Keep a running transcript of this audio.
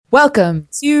Welcome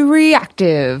to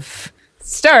Reactive,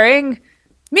 starring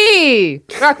me,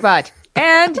 Rockbot,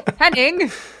 and Henning.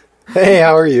 Hey,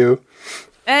 how are you?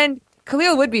 And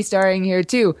Khalil would be starring here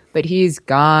too, but he's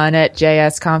gone at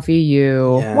JS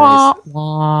U. Yeah, Wah, he's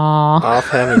wah. off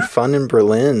having fun in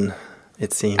Berlin,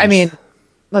 it seems. I mean,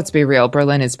 let's be real.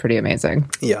 Berlin is pretty amazing.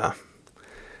 Yeah,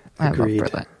 agreed. I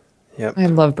love Berlin. Yep. I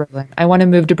love Berlin. I want to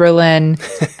move to Berlin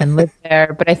and live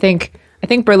there, but I think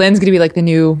Berlin's going to be like the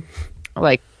new,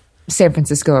 like, San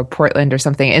Francisco or Portland or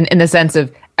something in the sense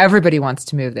of everybody wants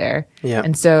to move there. Yeah.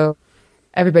 And so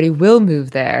everybody will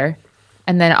move there,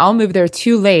 and then I'll move there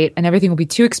too late and everything will be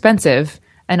too expensive,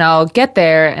 and I'll get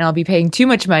there and I'll be paying too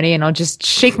much money, and I'll just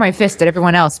shake my fist at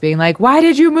everyone else being like, why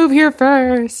did you move here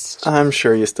first? I'm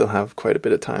sure you still have quite a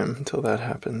bit of time until that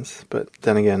happens. But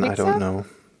then again, I don't know.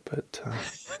 But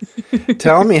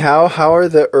tell me, how are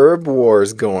the herb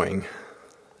wars going?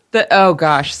 Oh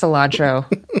gosh, cilantro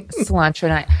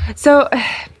night. So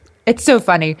it's so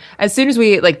funny. As soon as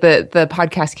we the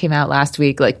podcast came out last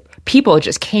week, like people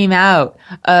just came out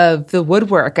of the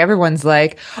woodwork. Everyone's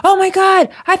like, "Oh my god,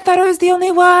 I thought I was the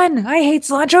only one. I hate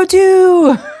cilantro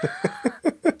too."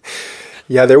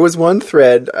 Yeah, there was one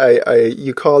thread.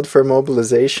 You called for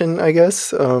mobilization, I guess,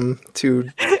 to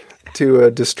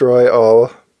destroy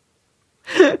all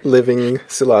living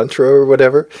cilantro or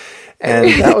whatever.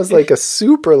 And that was like a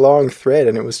super long thread,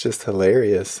 and it was just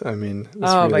hilarious. I mean, it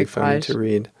was really funny to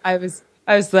read. I was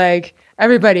like,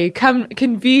 everybody, come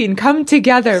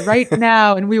together right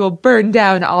now, and we will burn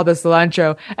down all the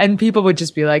cilantro. And people would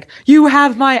just be like, "You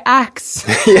have my axe."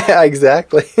 Yeah,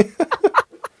 exactly. It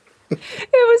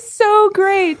was so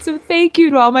great. So thank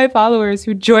you to all my followers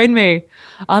who joined me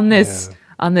on this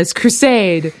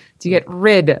crusade to get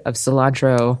rid of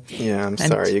cilantro. Yeah, I'm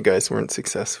sorry you guys weren't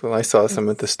successful. I saw some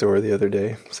at the store the other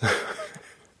day. So.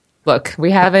 Look,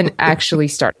 we haven't actually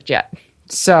started yet.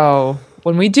 So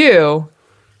when we do,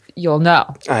 you'll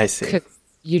know. I see. 'Cause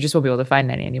you just won't be able to find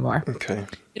any anymore. Okay.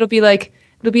 It'll be like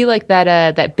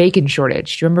that bacon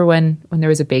shortage. Do you remember when there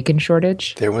was a bacon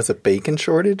shortage? There was a bacon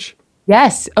shortage?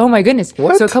 Yes. Oh my goodness.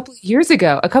 What? So a couple of years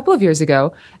ago,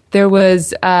 there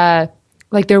was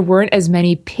there weren't as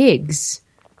many pigs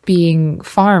being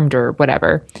farmed or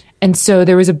whatever. And so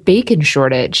there was a bacon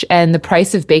shortage, and the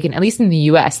price of bacon, at least in the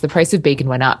US, the price of bacon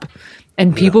went up.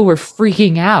 And people were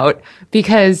freaking out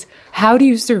because how do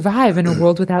you survive in a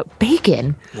world without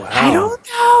bacon? Wow. I don't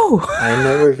know. I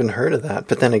never even heard of that.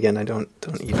 But then again, I don't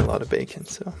eat a lot of bacon,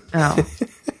 so. Oh.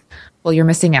 Well, you're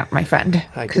missing out, my friend,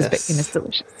 I because guess. bacon is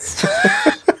delicious.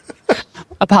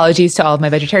 Apologies to all of my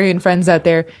vegetarian friends out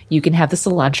there. You can have the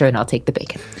cilantro and I'll take the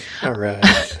bacon. All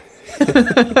right.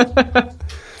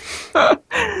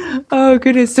 Oh,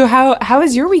 goodness. So how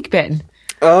has your week been?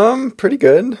 Pretty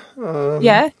good.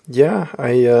 Yeah?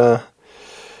 Yeah,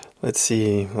 let's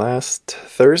see. Last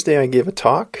Thursday I gave a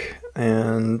talk,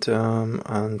 and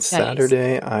on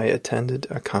Saturday I attended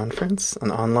a conference, an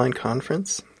online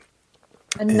conference.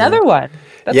 Another one.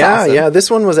 That's awesome. Yeah. This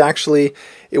one was actually,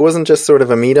 it wasn't just sort of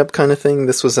a meetup kind of thing.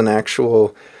 This was an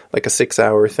actual, like a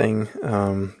 6-hour thing.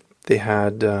 They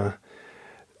had,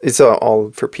 it's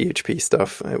all for PHP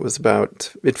stuff.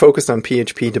 It focused on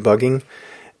PHP debugging,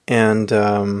 and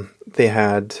they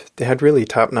had really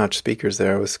top-notch speakers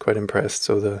there. I was quite impressed.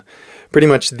 So pretty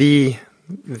much the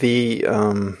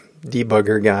debugger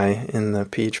guy in the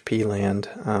PHP land,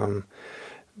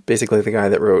 basically the guy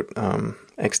that wrote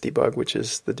Xdebug, which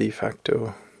is the de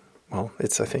facto, well,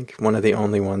 it's, I think, one of the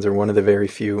only ones, or one of the very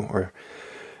few, or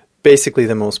basically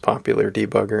the most popular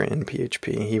debugger in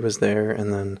PHP. He was there,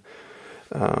 and then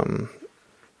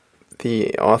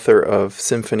the author of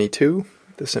Symfony 2,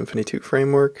 the Symfony 2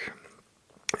 framework,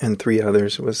 and 3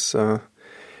 others was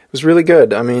really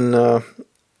good. I mean,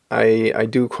 I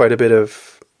do quite a bit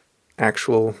of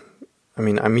actual, I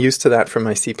mean, I'm used to that from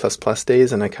my C++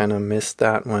 days, and I kind of missed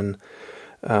that when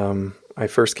I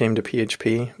first came to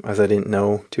PHP, as I didn't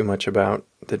know too much about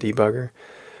the debugger.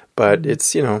 But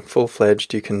it's,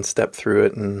 full-fledged. You can step through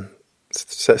it and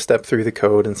step through the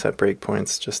code and set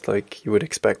breakpoints just like you would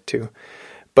expect to.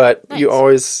 But nice.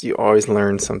 you always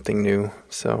learn something new.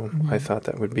 So I thought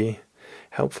that would be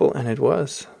helpful, and it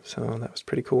was. So that was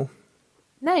pretty cool.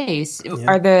 Nice. Yeah.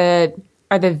 Are the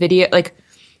video, like,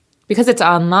 because it's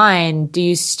online, do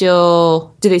they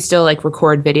still like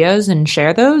record videos and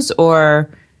share those,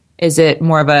 or is it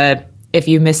more of a, if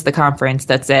you miss the conference,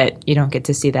 that's it, you don't get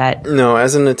to see that? No,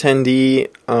 as an attendee,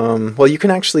 well, you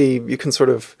can sort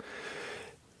of,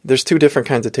 there's 2 different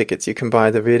kinds of tickets. You can buy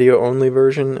the video-only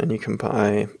version, and you can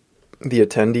buy the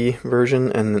attendee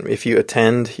version. And if you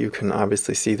attend, you can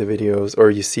obviously see the videos,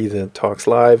 or you see the talks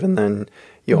live, and then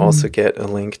you also get a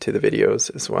link to the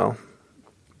videos as well.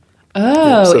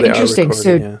 Oh, so they are interesting.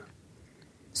 recorded, yeah.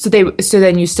 So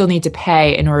then you still need to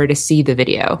pay in order to see the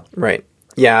video. Right.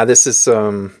 Yeah, this is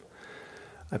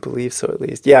I believe so, at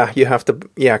least. Yeah, you have to.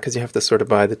 Yeah, because you have to sort of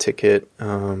buy the ticket.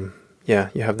 Yeah,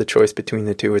 you have the choice between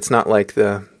the two. It's not like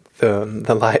the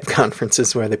live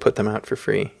conferences where they put them out for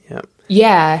free. Yeah.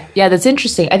 Yeah, that's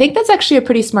interesting. I think that's actually a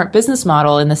pretty smart business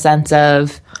model in the sense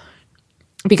of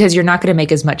because you're not going to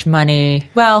make as much money.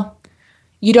 Well,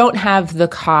 you don't have the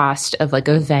cost of like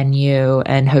a venue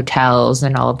and hotels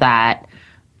and all of that,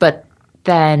 but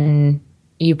then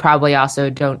you probably also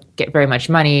don't get very much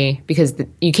money because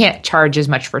you can't charge as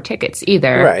much for tickets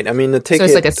either. Right. I mean, the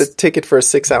ticket So it's like the ticket for a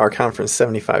 6-hour conference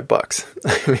 $75.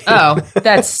 I mean, oh,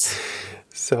 that's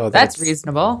so that's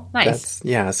reasonable. Nice.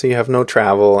 Yeah. So you have no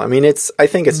travel. I mean, I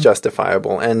think it's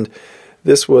justifiable, and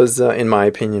this was, in my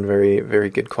opinion, very very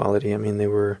good quality. I mean, they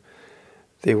were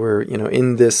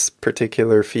in this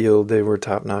particular field, they were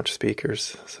top notch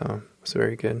speakers. So it was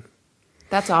very good.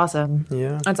 That's awesome.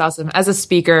 Yeah. That's awesome. As a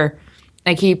speaker,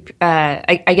 I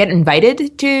get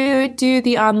invited to do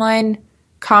the online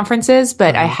conferences,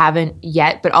 but I haven't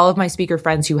yet. But all of my speaker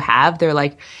friends who have, they're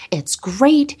like, it's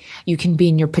great. You can be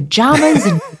in your pajamas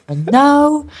and people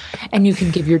know, and you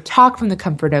can give your talk from the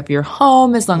comfort of your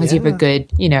home as long as you have a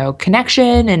good,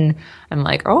 connection. And I'm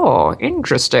like, oh,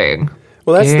 interesting.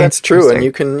 Well, that's true. And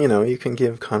you can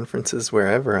give conferences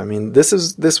wherever. I mean, this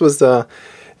was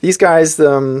these guys,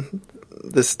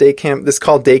 this day camp, this is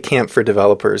called Day Camp for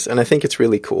Developers, and I think it's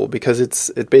really cool because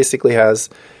it basically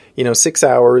has 6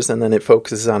 hours, and then it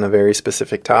focuses on a very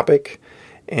specific topic,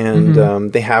 and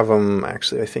they have them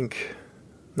actually.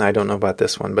 I don't know about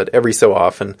this one, but every so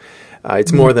often,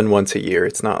 it's more than once a year.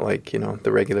 It's not like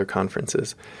the regular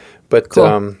conferences, but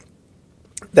cool.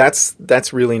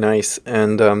 That's really nice,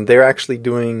 and they're actually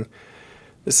doing.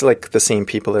 This is like the same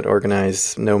people that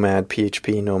organize Nomad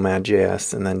PHP, Nomad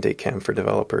JS, and then Day Camp for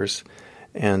Developers.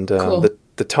 And cool.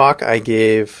 the talk I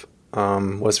gave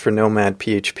was for Nomad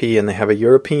PHP, and they have a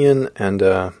European and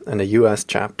a US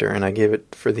chapter. And I gave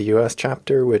it for the US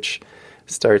chapter, which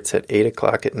starts at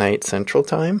 8:00 at night Central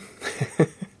Time.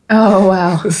 Oh,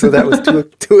 wow. So that was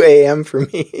 2 a.m. for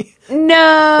me.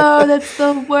 No, that's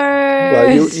the worst.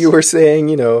 Well, you were saying,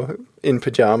 in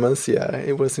pajamas. Yeah,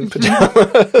 it was in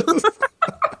pajamas.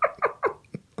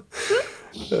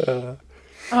 Yeah,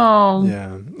 a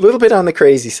little bit on the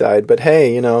crazy side, but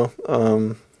hey, got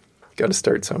to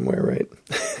start somewhere, right?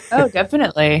 Oh,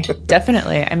 definitely.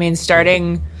 Definitely. I mean,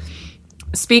 speaking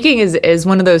is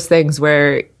one of those things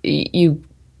where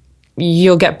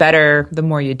you'll get better the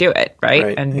more you do it,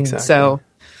 right? And exactly. So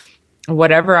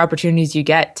whatever opportunities you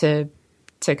get to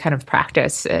kind of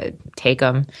practice, take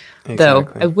them. Exactly. Though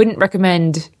I wouldn't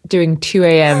recommend doing 2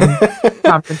 a.m.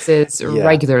 conferences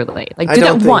regularly. Like do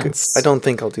that once. I don't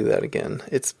think I'll do that again.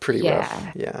 It's pretty rough.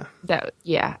 Yeah.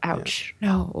 Ouch. Yeah.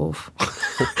 No.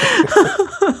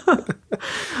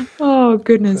 Oh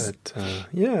goodness.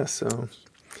 But so.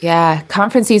 Yeah,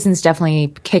 conference season's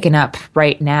definitely kicking up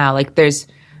right now. Like there's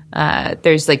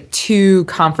like 2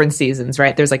 conference seasons,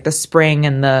 right? There's like the spring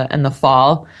and the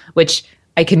fall, which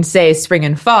I can say spring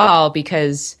and fall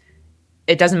because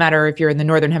it doesn't matter if you're in the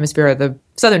northern hemisphere or the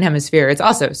southern hemisphere. It's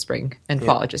also spring and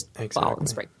fall, just fall and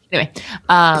spring. Anyway,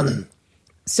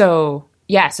 so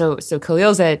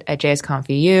Khalil's at JSConf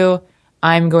EU.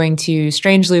 I'm going to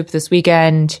Strange Loop this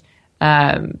weekend.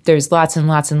 There's lots and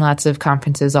lots and lots of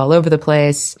conferences all over the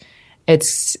place.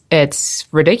 It's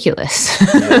ridiculous.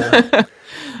 Yeah.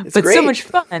 It's but great. So much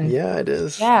fun. Yeah, it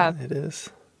is. Yeah, it is.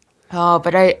 Oh,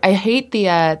 but I hate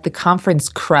the conference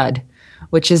crud,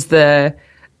 which is the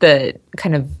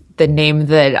kind of the name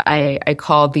that I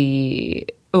call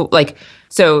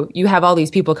so you have all these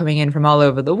people coming in from all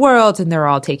over the world, and they're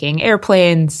all taking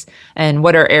airplanes. And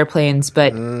what are airplanes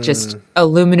but just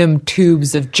aluminum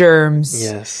tubes of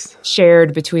germs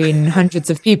shared between hundreds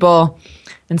of people?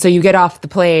 And so you get off the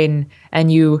plane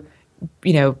and you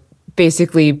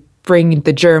basically bring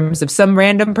the germs of some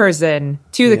random person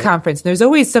to the conference. There's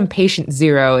always some patient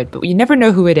zero, but you never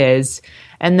know who it is.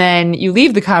 And then you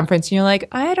leave the conference and you're like,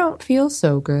 I don't feel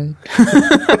so good.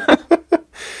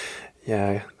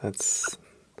 Yeah, that's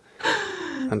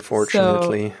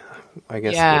unfortunately, I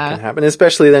guess what can happen.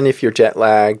 Especially then if you're jet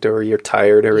lagged or you're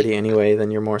tired already anyway, then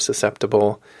you're more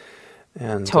susceptible.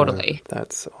 And totally.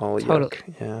 That's all yuck.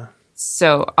 Yeah.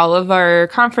 So all of our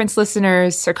conference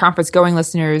listeners or conference going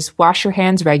listeners, wash your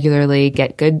hands regularly,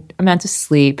 get good amount of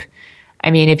sleep. I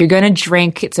mean, if you're going to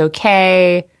drink, it's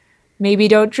okay. Maybe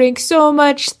don't drink so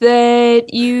much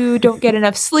that you don't get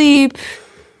enough sleep.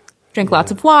 Drink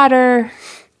lots of water.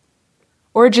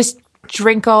 Or just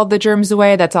drink all the germs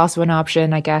away. That's also an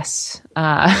option, I guess.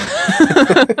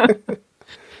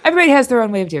 everybody has their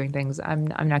own way of doing things. I'm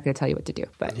not going to tell you what to do,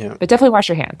 but Yeah. but definitely wash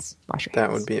your hands. Wash your hands.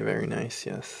 That would be very nice,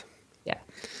 yes. Yeah.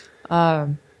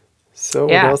 So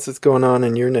Yeah. what else is going on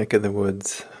in your neck of the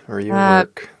woods or your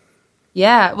work?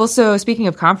 Yeah. Well, so speaking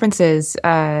of conferences,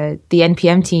 the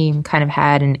NPM team kind of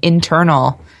had an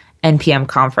internal NPM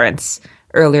conference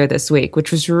earlier this week,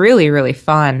 which was really, really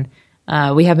fun.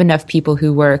 We have enough people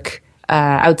who work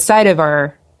outside of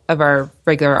our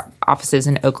regular offices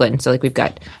in Oakland. So like we've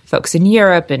got folks in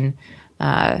Europe and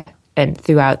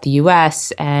throughout the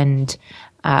US, and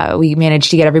we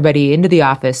managed to get everybody into the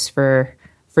office for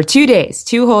 2 days,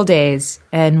 2 whole days,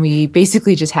 and we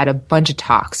basically just had a bunch of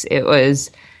talks. It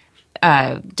was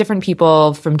different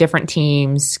people from different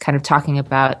teams kind of talking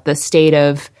about the state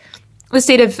of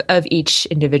each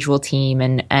individual team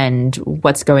and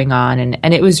what's going on.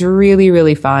 And it was really,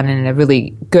 really fun and a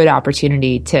really good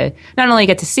opportunity to not only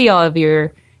get to see all of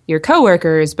your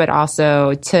coworkers, but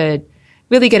also to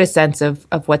really get a sense of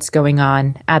what's going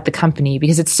on at the company,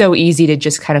 because it's so easy to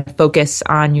just kind of focus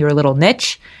on your little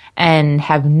niche and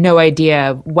have no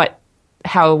idea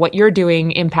how what you're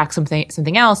doing impacts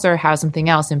something else, or how something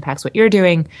else impacts what you're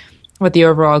doing, what the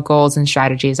overall goals and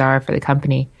strategies are for the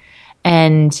company.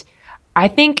 And I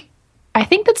think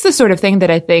that's the sort of thing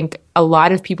that I think a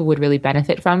lot of people would really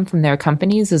benefit from their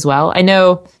companies as well. I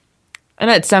know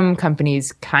that some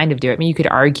companies kind of do it. I mean, you could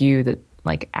argue that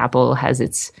like Apple has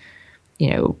its,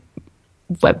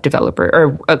 web developer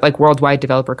or like worldwide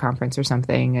developer conference or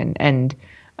something, and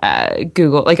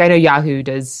Google, like I know Yahoo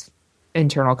does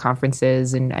internal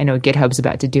conferences, and I know GitHub's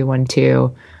about to do one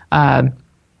too. Have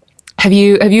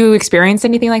you experienced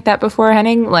anything like that before,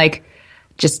 Henning? Like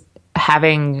just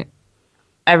having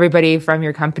everybody from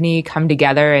your company come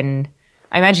together, and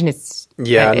I imagine it's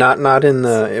not in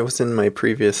it was in my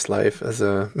previous life as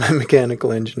a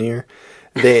mechanical engineer.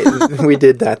 We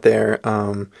did that there.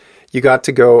 You got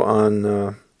to go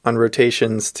on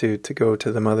rotations to go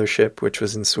to the mothership, which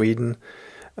was in Sweden.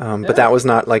 But that was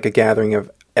not like a gathering of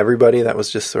everybody. That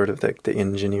was just sort of the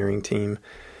engineering team.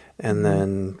 And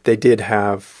then they did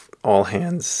have all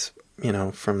hands,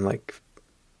 from like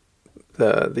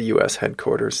the U.S.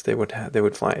 headquarters. They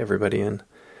would fly everybody in.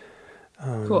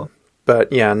 Cool.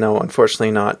 But yeah, no,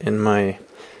 unfortunately not in my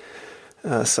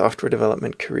software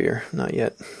development career. Not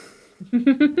yet.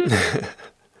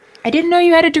 I didn't know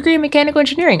you had a degree in mechanical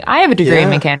engineering. I have a degree in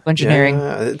mechanical engineering.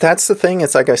 Yeah. That's the thing.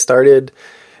 It's like that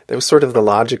was sort of the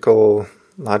logical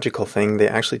thing. They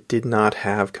actually did not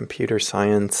have computer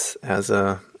science as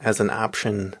an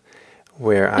option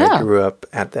where I grew up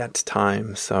at that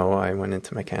time. So I went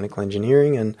into mechanical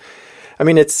engineering, and I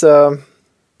mean, it's good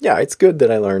that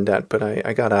I learned that, but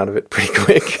I got out of it pretty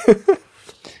quick.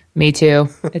 Me too.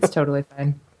 It's totally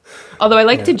fine. Although I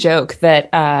like to joke that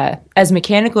as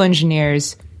mechanical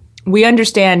engineers, we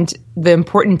understand the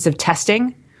importance of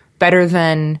testing better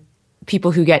than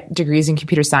people who get degrees in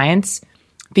computer science,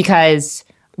 because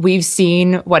we've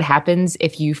seen what happens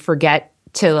if you forget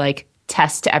to like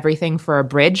test everything for a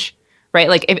bridge, right?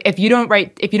 Like if you don't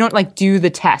like do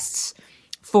the tests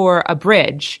for a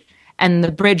bridge and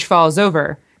the bridge falls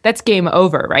over, that's game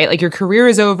over, right? Like your career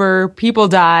is over, people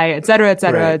die, et cetera, et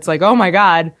cetera. Right. It's like, oh my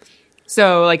God.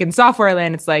 So like in software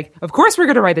land, it's like, of course we're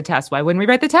going to write the test. Why wouldn't we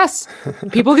write the test?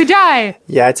 People could die.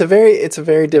 Yeah, it's a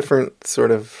very different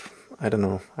sort of, I don't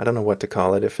know what to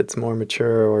call it. If it's more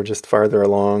mature or just farther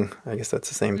along, I guess that's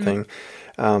the same thing.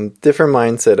 Different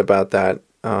mindset about that.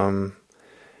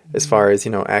 As far as,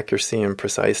 accuracy and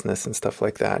preciseness and stuff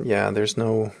like that. Yeah, there's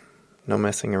no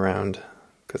messing around,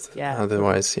 because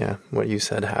otherwise, what you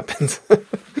said happens.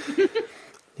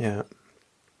 Yeah.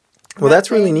 Well, that's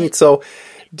really neat. So,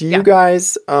 do you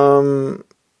guys, are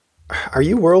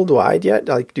you worldwide yet?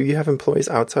 Like, do you have employees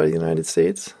outside of the United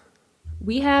States?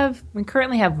 We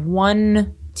currently have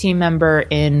one team member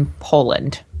in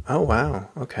Poland. Oh, wow.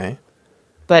 Okay.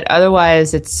 But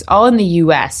otherwise, it's all in the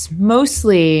U.S.,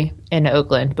 mostly in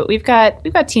Oakland. But we've got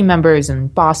team members in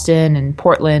Boston and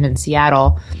Portland and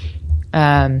Seattle.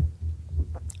 And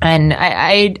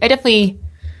I definitely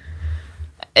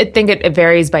think it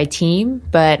varies by team.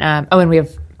 But and we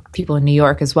have people in New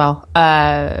York as well.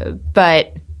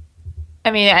 But I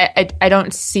mean, I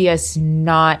don't see us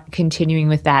not continuing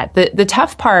with that. The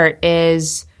tough part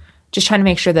is just trying to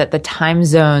make sure that the time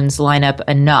zones line up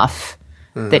enough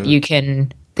that you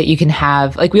can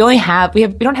have, like, we're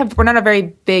not a very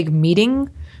big meeting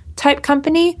type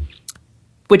company,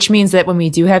 which means that when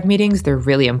we do have meetings, they're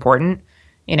really important,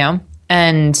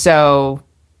 and so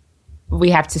we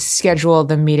have to schedule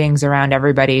the meetings around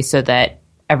everybody so that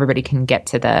everybody can get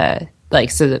to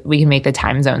so that we can make the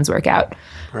time zones work out.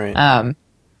 Right.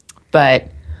 But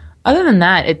other than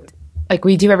that, like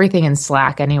we do everything in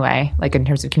Slack anyway, like in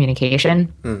terms of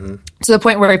communication. Mm-hmm. To the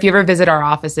point where if you ever visit our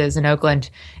offices in Oakland,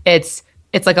 it's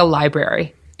like a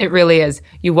library. It really is.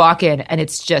 You walk in and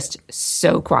it's just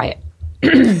so quiet.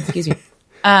 Excuse me.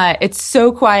 It's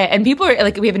so quiet, and people are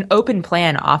like, we have an open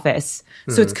plan office,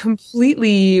 so it's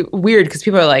completely weird because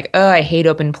people are like, oh, I hate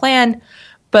open plan.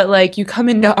 But like you come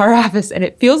into our office and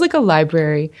it feels like a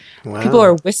library. Wow. People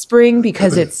are whispering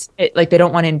because like they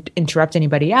don't want to interrupt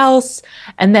anybody else.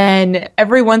 And then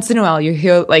every once in a while you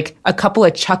hear like a couple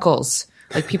of chuckles,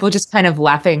 like people just kind of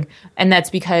laughing. And that's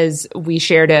because we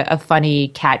shared a funny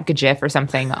cat gif or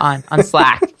something on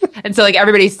Slack. And so like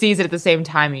everybody sees it at the same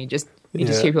time, and you just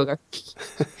hear people go,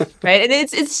 right? And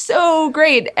it's so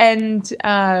great. And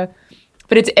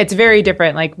but it's very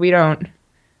different. Like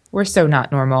we're so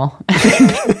not normal.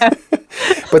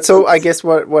 But so I guess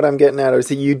what I'm getting at is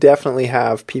that you definitely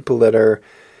have people that are,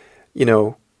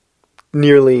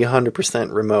 nearly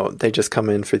 100% remote. They just come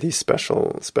in for these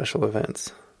special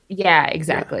events. Yeah,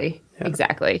 exactly. Yeah.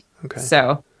 Exactly. Okay.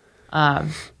 So, but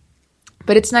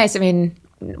it's nice. I mean,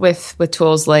 with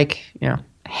tools like,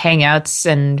 Hangouts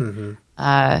and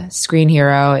Screen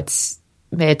Hero, it's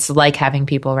like having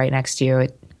people right next to you.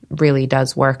 It really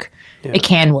does work. Yeah. It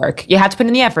can work. You have to put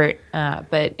in the effort,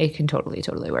 but it can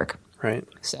totally work. Right.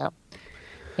 So,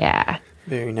 yeah.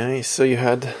 Very nice. So you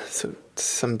had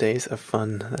some days of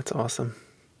fun. That's awesome.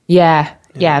 Yeah.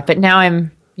 But now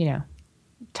I'm,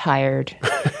 tired.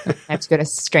 I have to go to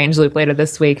Strange Loop later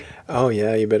this week. Oh,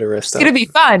 yeah. You better rest up. It's going to be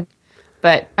fun,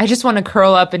 but I just want to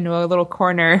curl up into a little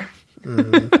corner.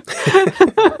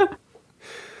 Mm-hmm.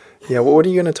 Yeah. Well, what are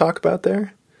you going to talk about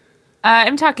there?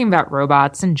 I'm talking about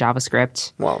robots and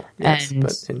JavaScript. Well, yes,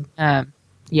 and,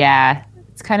 yeah,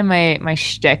 it's kind of my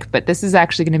shtick, but this is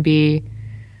actually going to be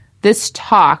the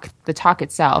talk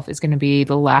itself is going to be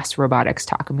the last robotics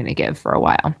talk I'm going to give for a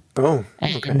while. Oh,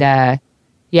 okay. And,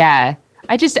 yeah,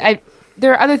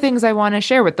 there are other things I want to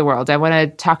share with the world. I want to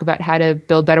talk about how to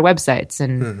build better websites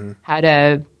and how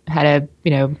to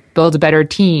build a better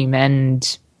team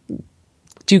and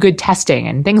do good testing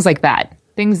and things like that.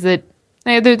 Things that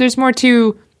there's more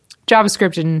to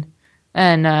JavaScript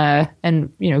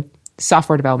and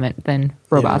software development than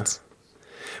robots. Yeah.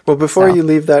 Well, before you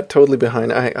leave that totally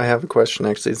behind, I have a question.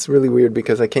 Actually, it's really weird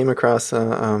because I came across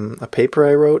a paper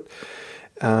I wrote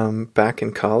back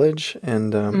in college,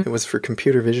 and it was for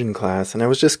computer vision class, and I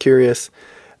was just curious.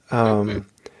 So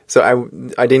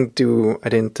I didn't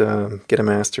get a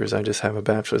master's. I just have a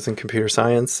bachelor's in computer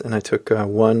science, and I took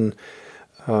one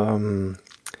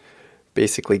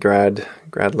basically grad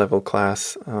level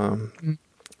class,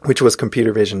 which was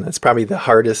computer vision. That's probably the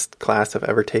hardest class I've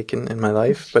ever taken in my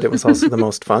life, but it was also the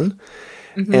most fun.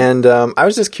 And I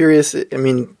was just curious. I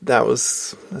mean,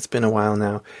 that's been a while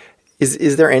now.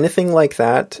 Is there anything like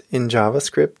that in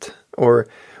JavaScript, or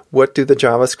what do the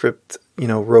JavaScript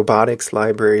robotics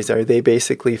libraries, are they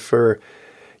basically for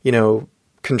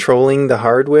controlling the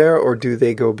hardware, or do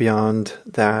they go beyond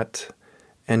that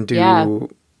and do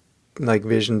like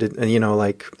vision,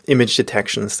 like image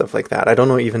detection and stuff like that? I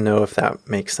don't even know if that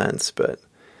makes sense, but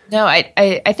no,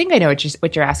 I think I know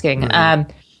what you're asking.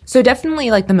 So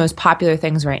definitely, like the most popular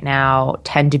things right now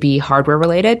tend to be hardware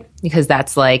related, because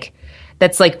that's like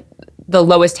the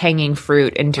lowest hanging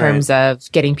fruit in terms of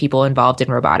getting people involved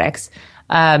in robotics.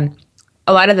 A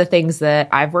lot of the things that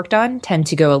I've worked on tend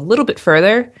to go a little bit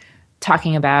further,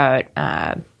 talking about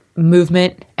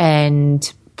movement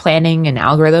and planning and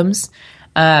algorithms.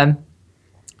 And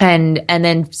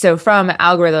then so from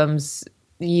algorithms,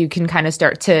 you can kind of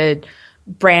start to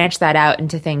branch that out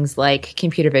into things like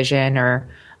computer vision or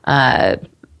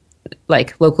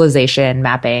like localization,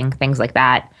 mapping, things like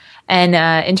that. And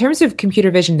in terms of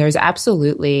computer vision, there's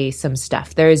absolutely some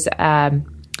stuff. There's a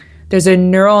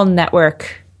neural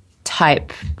network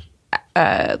type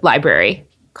library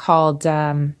called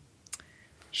I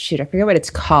forget what it's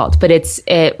called, but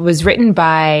it was written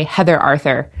by Heather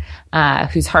Arthur,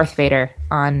 who's Hearth Vader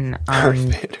on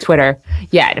Twitter.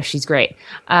 Yeah, no, she's great.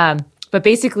 But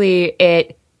basically,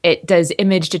 it does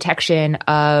image detection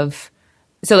of.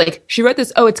 So like she wrote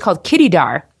this. Oh, it's called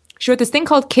Kittydar. She wrote this thing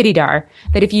called Kittydar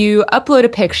that if you upload a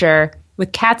picture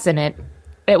with cats in it,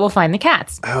 it will find the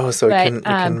cats. Oh, so it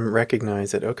can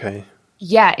recognize it. Okay.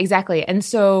 Yeah, exactly. And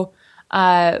so,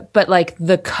 but like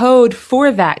the code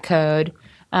for that code,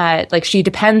 like she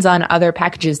depends on other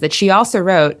packages that she also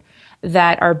wrote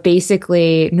that are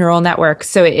basically neural networks.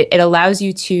 So it allows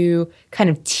you to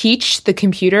kind of teach the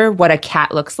computer what a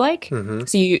cat looks like.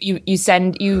 So you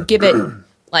give it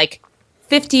like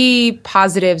 50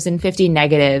 positives and 50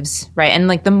 negatives, right? And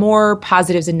like the more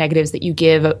positives and negatives that you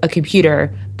give a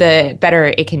computer, the better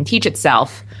it can teach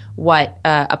itself what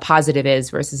a positive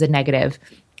is versus a negative.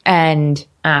 And so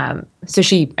I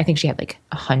think she had like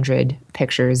 100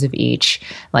 pictures of each.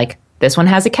 Like, this one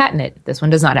has a cat in it. This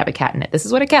one does not have a cat in it. This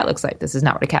is what a cat looks like. This is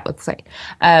not what a cat looks like.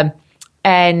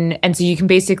 And so you can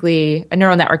basically, a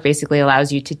neural network basically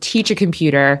allows you to teach a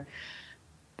computer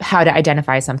how to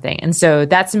identify something. And so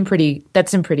that's some pretty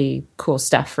cool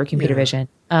stuff for computer vision.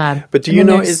 But do you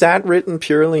know, is that written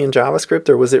purely in JavaScript,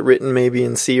 or was it written maybe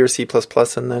in C or C++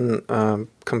 and then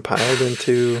compiled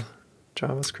into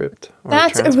JavaScript?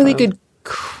 That's a really good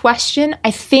question.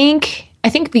 I think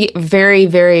the very,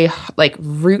 very like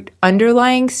root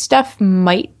underlying stuff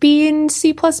might be in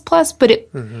C++, but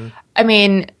I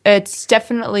mean, it's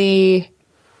definitely,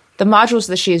 the modules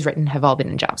that she's written have all been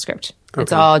in JavaScript. Okay.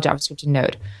 It's all JavaScript and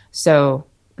Node. So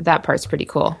that part's pretty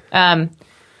cool.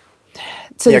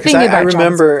 So yeah, because I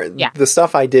remember the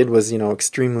stuff I did was,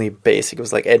 extremely basic. It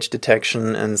was like edge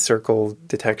detection and circle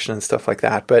detection and stuff like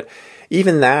that. But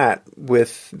even that,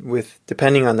 with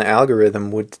depending on the algorithm,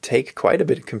 would take quite a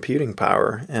bit of computing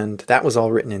power. And that was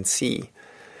all written in C.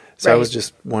 So I was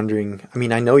just wondering, I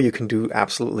mean, I know you can do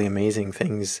absolutely amazing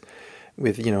things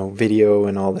with, video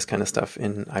and all this kind of stuff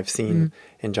I've seen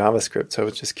in JavaScript. So I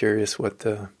was just curious what if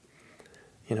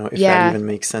that even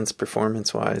makes sense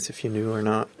performance-wise, if you knew or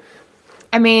not.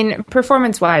 I mean,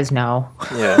 performance-wise, no.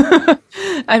 Yeah.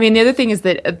 I mean, the other thing is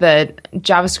that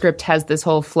JavaScript has this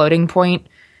whole floating point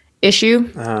issue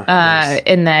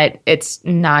in that it's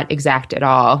not exact at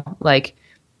all. Like,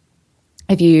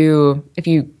 if you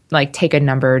like take a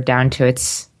number down to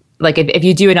its, like if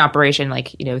you do an operation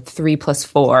like 3 plus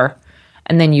 4,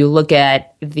 and then you look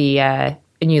at the and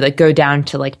you like go down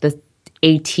to like the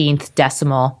 18th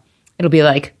decimal, it'll be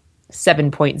like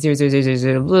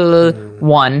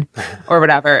 7.00001 or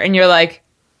whatever, and you're like,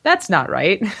 that's not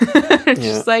right. It's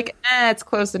just like, it's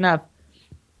close enough.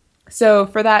 So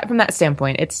from that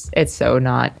standpoint, it's so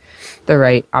not the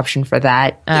right option for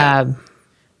that.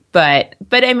 But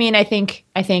I mean, I think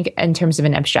in terms of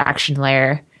an abstraction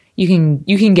layer, you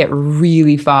can get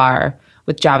really far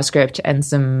with JavaScript and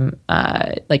some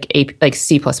like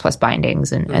C++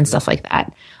 bindings and stuff like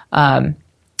that. I'm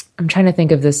trying to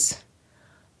think of this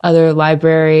other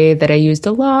library that I used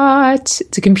a lot.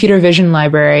 It's a computer vision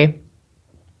library.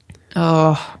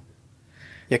 Oh,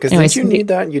 yeah, because didn't you need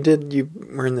that? You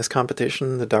were in this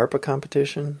competition, the DARPA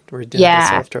competition, where you did the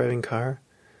self-driving car.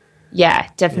 Yeah,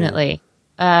 definitely.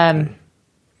 Because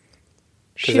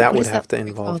that would have to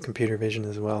involve computer vision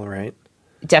as well, right?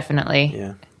 Definitely.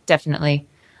 Yeah. Definitely.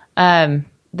 The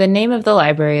name of the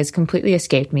library has completely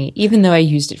escaped me, even though I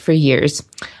used it for years.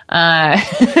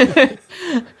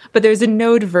 But there's a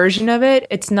Node version of it.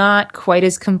 It's not quite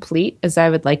as complete as I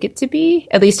would like it to be.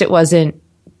 At least it wasn't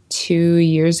 2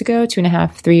 years ago,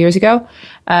 2.5, 3 years ago.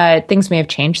 Things may have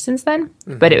changed since then.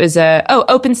 But it was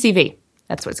OpenCV.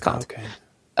 That's what it's called. Okay.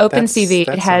 OpenCV.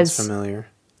 That sounds familiar.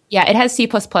 Yeah, it has C++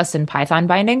 and Python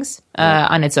bindings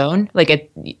on its own.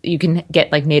 Like you can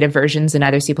get like native versions in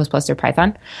either C++ or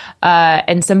Python.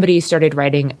 And somebody started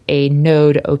writing a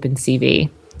Node OpenCV,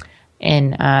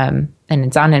 and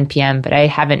it's on NPM, but I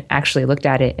haven't actually looked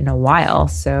at it in a while.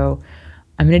 So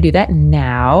I'm going to do that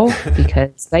now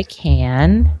because I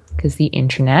can, because the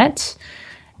internet.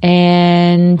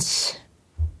 And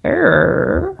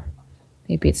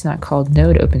maybe it's not called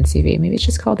Node OpenCV. Maybe it's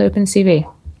just called OpenCV.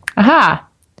 Aha!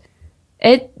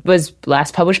 It was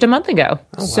last published a month ago.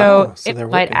 Oh, wow. So it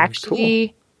might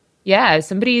actually, cool.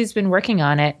 Somebody's been working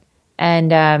on it.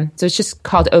 And so it's just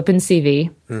called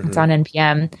OpenCV. It's on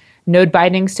NPM. Node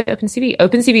bindings to OpenCV.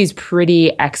 OpenCV is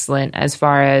pretty excellent as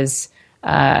far as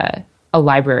a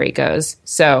library goes.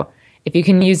 So if you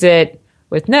can use it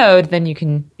with Node, then you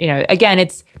can, again,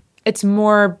 it's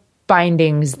more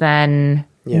bindings than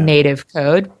native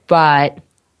code, but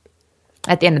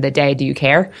at the end of the day, do you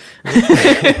care?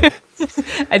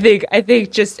 I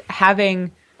think just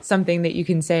having something that you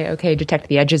can say, okay, detect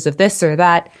the edges of this or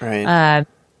that, right.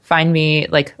 Find me,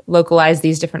 like, localize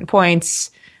these different points,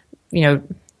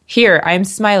 here I'm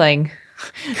smiling,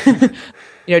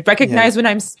 recognize when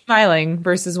I'm smiling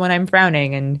versus when I'm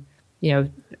frowning, and,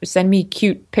 send me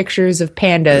cute pictures of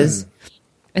pandas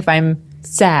if I'm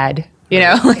sad,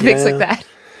 things like that.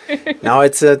 No,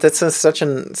 that's such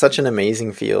an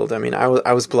amazing field. I mean, I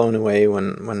was blown away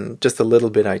when just a little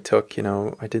bit I took.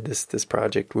 I did this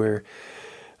project where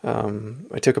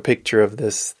I took a picture of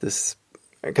this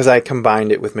because I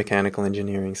combined it with mechanical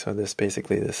engineering. So this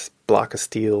block of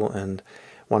steel, and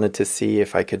wanted to see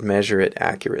if I could measure it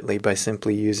accurately by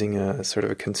simply using a sort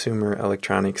of a consumer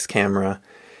electronics camera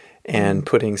and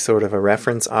putting sort of a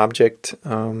reference object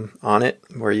on it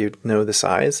where you'd know the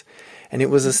size. And it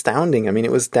was astounding. I mean,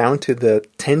 it was down to the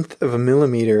 10th of a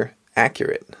millimeter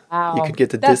accurate. Wow. You could get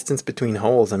the distance between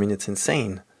holes. I mean, it's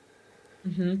insane.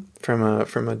 Mm-hmm.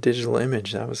 From a digital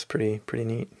image. That was pretty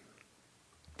neat.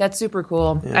 That's super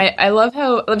cool. Yeah. I love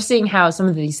seeing how some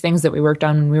of these things that we worked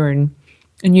on when we were in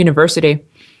university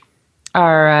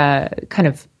are kind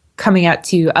of coming out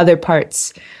to other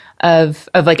parts of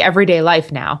like everyday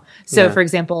life now. So, for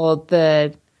example,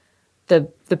 the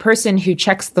person who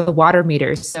checks the water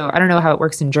meters. So I don't know how it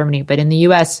works in Germany, but in the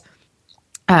U.S.,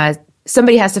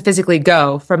 somebody has to physically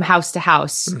go from house to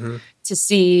house to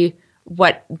see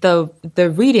what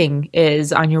the reading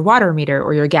is on your water meter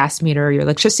or your gas meter or your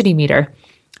electricity meter,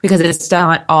 because it's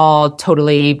not all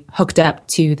totally hooked up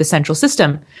to the central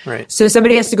system. Right. So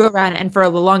somebody has to go around, and for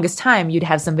the longest time, you'd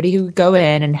have somebody who would go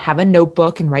in and have a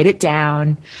notebook and write it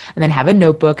down, and then have a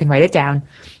notebook and write it down.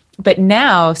 But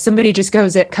now somebody just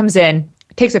comes in,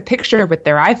 takes a picture with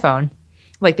their iPhone,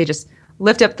 like they just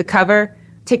lift up the cover,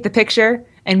 take the picture,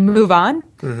 and move on.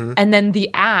 Mm-hmm. And then the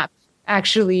app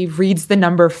actually reads the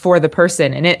number for the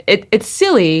person. And it's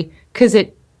silly because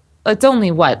it's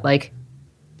only like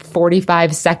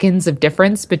 45 seconds of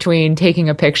difference between taking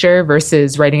a picture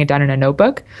versus writing it down in a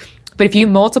notebook. But if you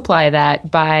multiply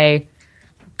that by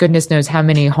goodness knows how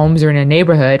many homes are in a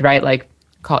neighborhood, right? Like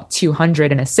call it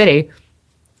 200 in a city,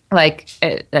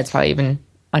 that's probably even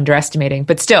underestimating,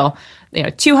 but still,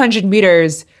 200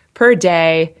 meters per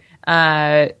day,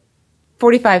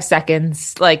 45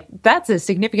 seconds, like that's a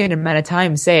significant amount of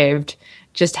time saved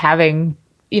just having,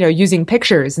 using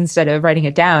pictures instead of writing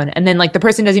it down. And then like the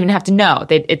person doesn't even have to know.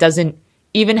 It doesn't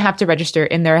even have to register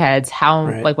in their heads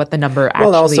how, like what the number actually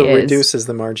is. Well, it also reduces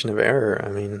the margin of error. I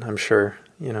mean, I'm sure,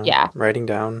 writing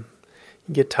down,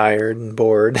 you get tired and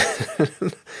bored.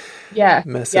 Yeah.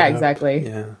 Mess it up. Exactly.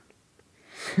 Yeah.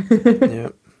 Yeah.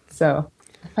 So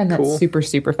I find that super,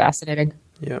 super fascinating.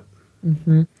 Yep.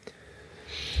 Mm-hmm.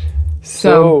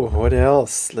 So what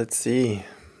else? Let's see.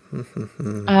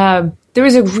 There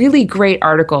was a really great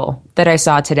article that I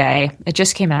saw today. It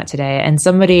just came out today. And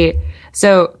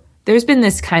so there's been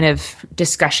this kind of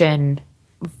discussion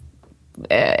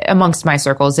amongst my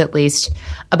circles, at least,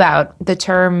 about the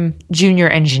term junior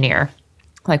engineer.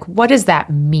 Like, what does that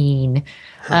mean?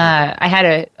 I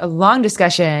had a long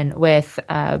discussion with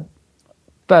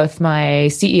both my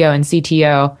CEO and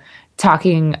CTO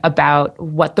talking about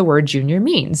what the word junior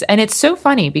means. And it's so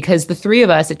funny because the three of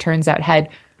us, it turns out, had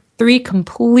three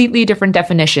completely different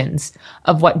definitions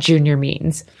of what junior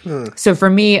means. So for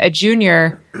me, a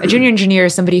junior engineer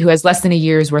is somebody who has less than a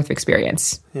year's worth of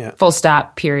experience. Yeah. Full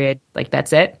stop, period. Like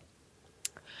that's it.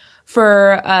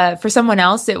 For someone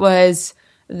else, it was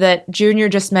that junior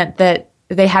just meant that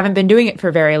they haven't been doing it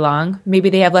for very long. Maybe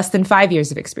they have less than 5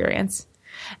 years of experience.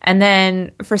 And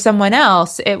then for someone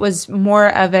else, it was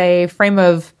more of a frame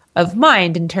of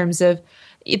mind in terms of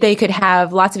they could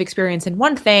have lots of experience in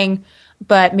one thing,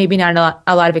 but maybe not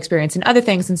a lot of experience in other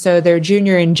things. And so they're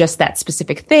junior in just that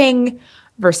specific thing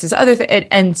versus other things.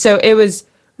 And so it was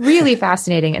really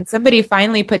fascinating. And somebody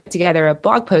finally put together a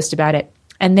blog post about it.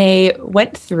 And they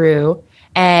went through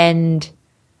and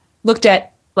looked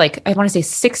at, like, I want to say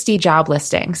 60 job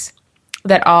listings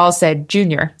that all said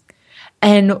junior.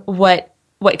 And what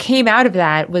came out of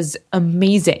that was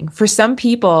amazing. For some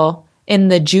people in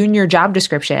the junior job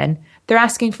description, they're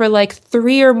asking for like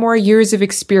 3 or more years of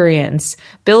experience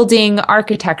building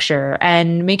architecture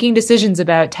and making decisions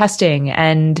about testing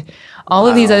and all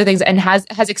of these other things, and has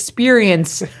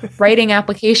experience writing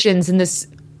applications in this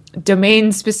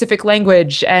domain specific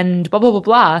language and blah, blah, blah,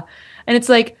 blah. And it's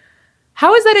like,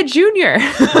 how is that a junior?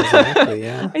 Exactly,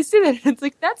 yeah. I see that. It's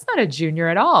like, that's not a junior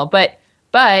at all. But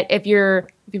if you've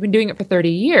been doing it for 30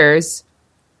 years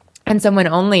and someone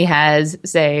only has,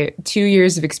 say, 2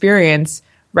 years of experience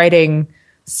writing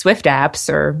Swift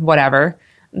apps or whatever,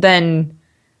 then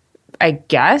I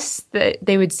guess that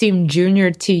they would seem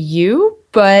junior to you.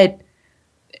 But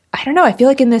I don't know. I feel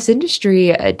like in this industry,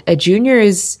 a junior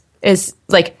is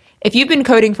like, if you've been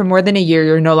coding for more than a year,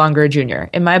 you're no longer a junior.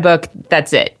 In my book,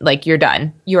 that's it. Like, you're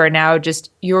done. You are now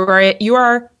you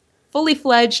are fully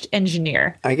fledged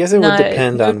engineer. I guess it would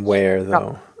depend on where,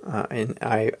 though. And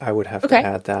I would have to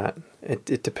add that.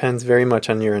 It depends very much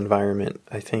on your environment,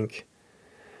 I think.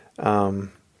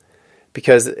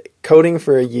 Because coding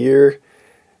for a year,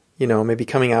 maybe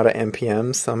coming out of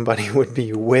NPM, somebody would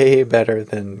be way better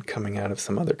than coming out of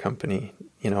some other company,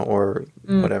 or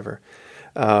whatever.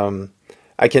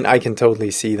 I can totally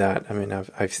see that. I mean,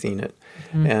 I've seen it,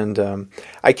 and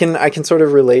I can sort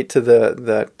of relate to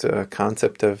that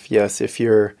concept of, yes, if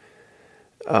you're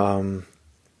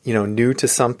new to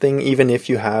something, even if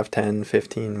you have 10,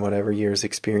 15, whatever years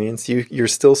experience, you're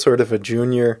still sort of a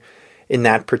junior in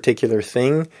that particular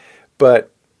thing,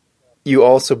 but you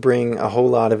also bring a whole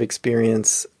lot of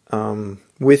experience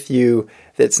with you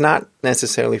that's not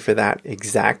necessarily for that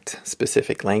exact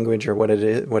specific language or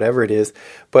whatever it is,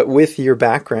 but with your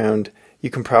background, you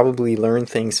can probably learn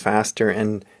things faster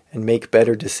and make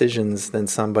better decisions than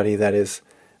somebody that is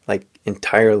like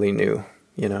entirely new,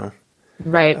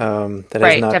 Right. That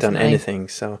right, has not definitely. done anything.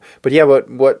 So, but yeah, what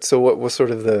was sort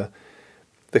of the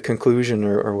conclusion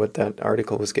or what that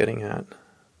article was getting at?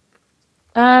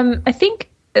 I think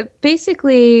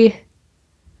basically,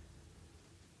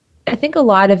 I think a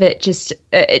lot of it just,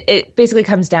 it basically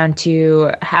comes down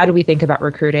to how do we think about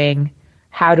recruiting?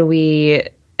 How do we,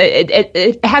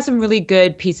 it has some really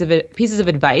good pieces of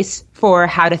advice for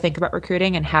how to think about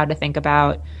recruiting and how to think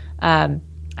about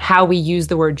how we use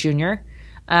the word junior.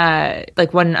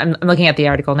 Like when I'm looking at the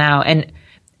article now, and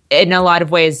in a lot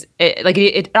of ways,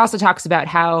 it also talks about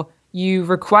how you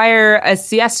require a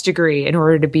CS degree in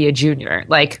order to be a junior.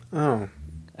 Like, Oh,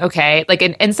 okay, like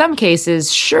in some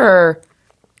cases, sure,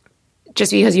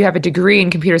 just because you have a degree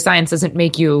in computer science doesn't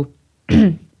make you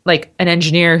like an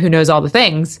engineer who knows all the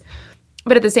things.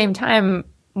 But at the same time,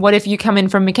 what if you come in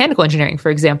from mechanical engineering,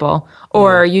 for example,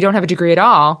 or you don't have a degree at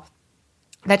all?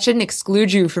 That shouldn't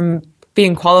exclude you from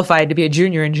being qualified to be a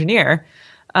junior engineer.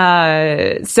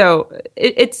 So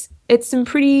it's some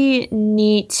pretty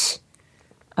neat,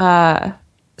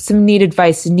 some neat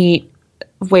advice, neat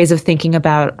ways of thinking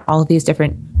about all of these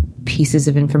different pieces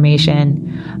of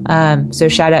information. So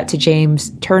shout out to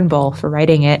James Turnbull for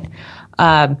writing it.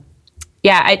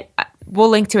 We'll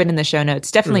link to it in the show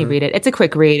notes. Definitely read it. It's a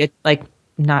quick read. It's like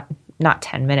not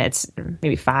 10 minutes,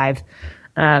 maybe 5.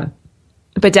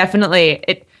 But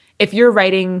definitely, if you're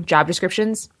writing job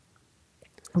descriptions,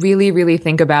 really, really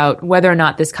think about whether or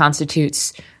not this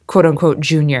constitutes quote unquote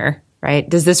junior, right?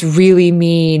 Does this really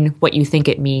mean what you think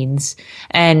it means?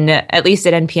 And at least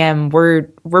at NPM,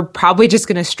 we're probably just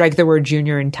going to strike the word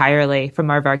junior entirely from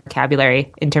our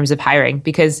vocabulary in terms of hiring,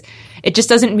 because it just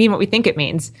doesn't mean what we think it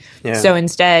means. Yeah. So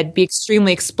instead, be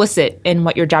extremely explicit in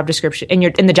what your job description,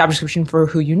 in the job description for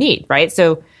who you need, right?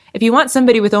 So if you want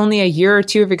somebody with only a year or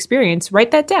 2 of experience,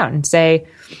 write that down and say,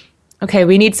 okay,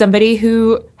 we need somebody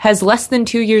who has less than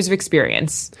 2 years of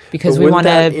experience because we want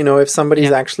to, if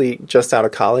somebody's actually just out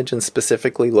of college and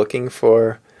specifically looking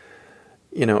for,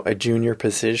 a junior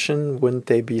position, wouldn't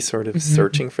they be sort of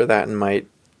searching for that and I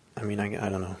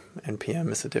don't know.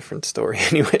 NPM is a different story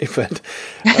anyway, but.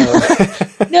 No,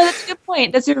 that's a good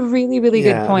point. That's a really, really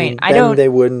good point. They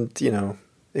wouldn't,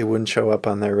 they wouldn't show up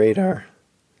on their radar.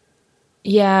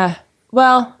 Yeah.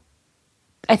 Well,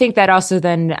 I think that also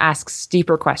then asks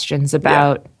deeper questions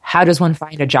about how does one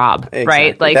find a job, Exactly.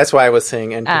 right? Like that's why I was saying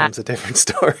NPM's a different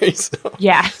story. So.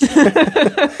 Yeah.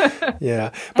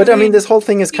 Yeah. But this whole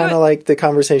thing is kind of like the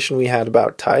conversation we had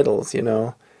about titles,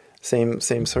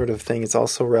 same sort of thing. It's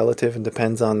also relative and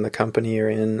depends on the company you're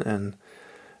in, and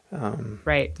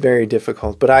right. Very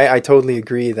difficult. But I totally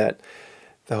agree that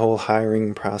the whole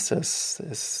hiring process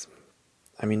is,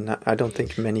 I don't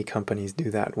think many companies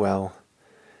do that well.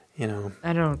 I don't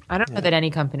know that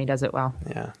any company does it well.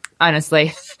 Yeah.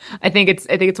 Honestly, I think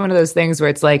it's one of those things where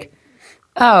it's like,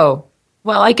 oh,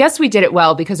 well, I guess we did it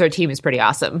well because our team is pretty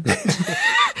awesome.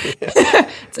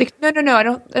 It's like, no, I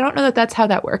don't know that that's how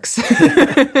that works.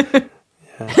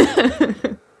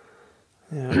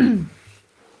 Yeah.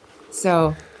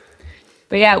 So,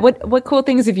 but yeah, what cool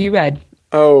things have you read?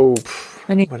 Oh,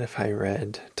 what have I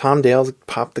read? Tom Dale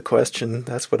popped the question.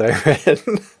 That's what I read.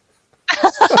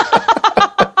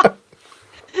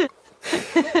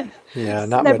 Yeah,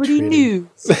 not Celebrity much news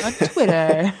on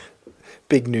Twitter.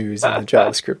 Big news in the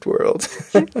JavaScript world.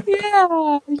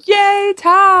 Yeah, yay,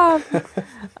 Tom!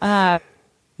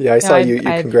 Yeah, I saw you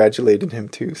congratulated him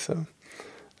too. So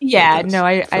yeah, no,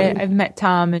 I've met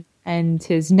Tom and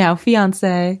his now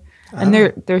fiance, and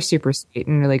they're super sweet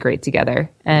and really great together.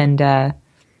 And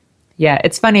yeah,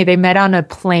 it's funny, they met on a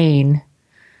plane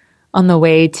on the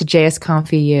way to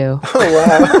JSConf EU. Oh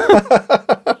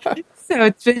wow! So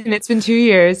it's been 2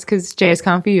 years because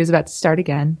JSConf EU is about to start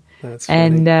again. That's funny.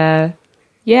 And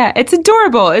yeah, it's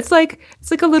adorable. It's like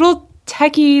a little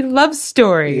techie love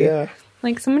story. Yeah.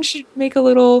 Like someone should make a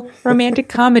little romantic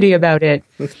comedy about it.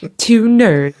 Two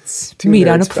nerds meet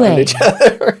on a plane.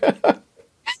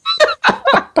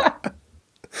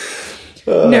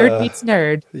 Nerd meets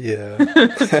nerd. Yeah.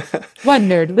 One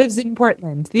nerd lives in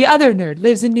Portland. The other nerd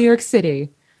lives in New York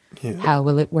City. Yeah. How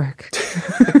will it work?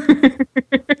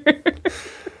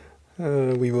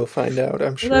 We will find out,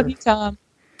 I'm sure. We love you, Tom.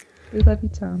 We love you,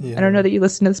 Tom. Yeah. I don't know that you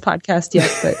listen to this podcast yet,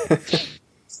 but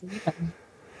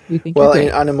We think Well, you're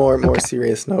great. on a more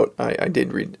serious note, I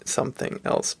did read something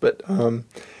else, but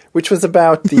which was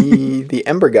about the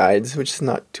Ember Guides, which is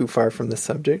not too far from the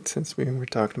subject since we were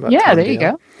talking about Yeah, Tom there you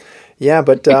Dale. go. Yeah,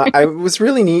 but I was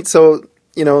really neat. So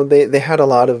they had a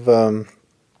lot of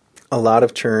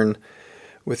churn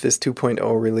with this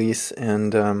 2.0 release,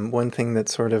 and one thing that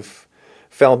sort of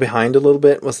fell behind a little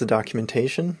bit was the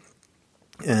documentation,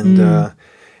 and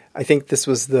I think this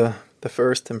was the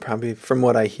first, and probably from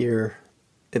what I hear,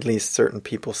 at least certain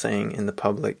people saying in the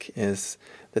public, is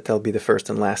that they'll be the first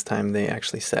and last time they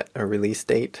actually set a release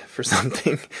date for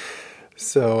something.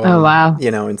 So, Oh, wow.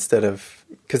 Instead of,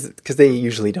 because they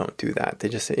usually don't do that. They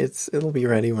just say it'll be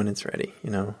ready when it's ready,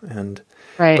 and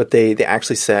Right. but they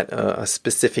actually set a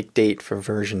specific date for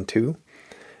version 2,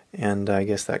 and I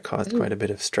guess that caused quite a bit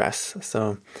of stress.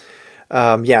 So,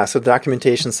 so the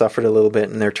documentation suffered a little bit,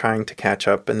 and they're trying to catch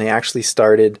up, and they actually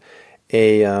started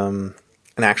an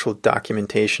actual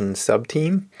documentation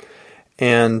sub-team,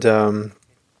 and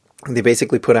they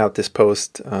basically put out this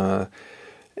post,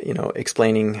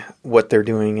 explaining what they're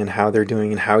doing and how they're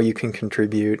doing and how you can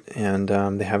contribute, and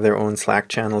they have their own Slack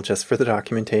channel just for the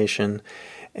documentation,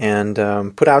 and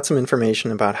put out some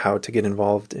information about how to get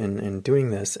involved in doing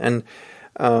this. And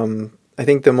I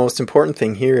think the most important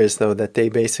thing here is, though, that they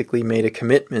basically made a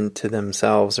commitment to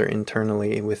themselves or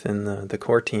internally within the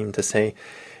core team to say,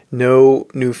 no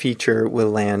new feature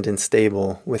will land in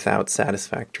stable without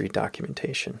satisfactory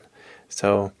documentation.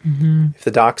 So if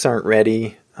the docs aren't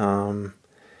ready, it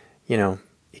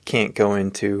can't go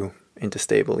into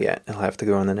stable yet. It'll have to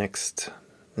go on the next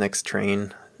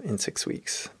train in 6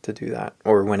 weeks to do that,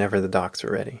 or whenever the docs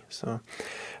are ready. So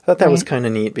I thought that was kind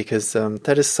of neat, because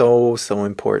that is so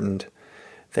important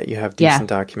that you have decent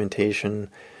documentation.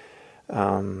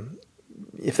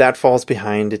 If that falls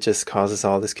behind, it just causes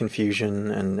all this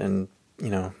confusion, and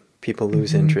people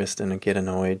lose interest and get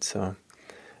annoyed. So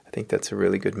I think that's a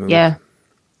really good move. Yeah.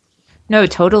 No,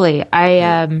 totally.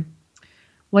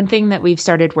 One thing that we've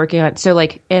started working on, so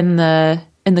like in the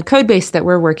code base that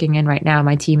we're working in right now,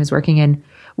 my team is working in,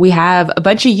 we have a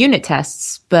bunch of unit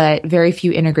tests, but very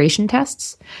few integration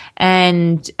tests.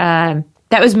 And that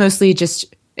was mostly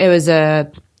just, it was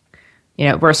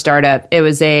we're a startup. It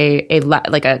was a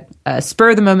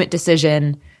spur of the moment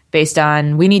decision based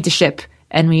on, we need to ship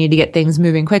and we need to get things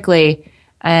moving quickly,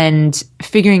 and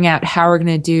figuring out how we're going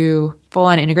to do full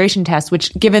on integration tests,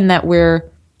 which, given that we're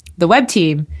the web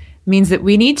team, means that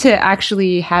we need to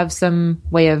actually have some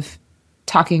way of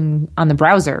talking on the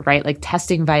browser, right? Like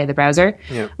testing via the browser,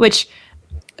 which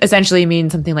essentially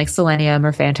means something like Selenium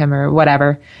or Phantom or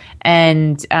whatever.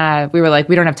 And we were like,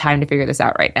 we don't have time to figure this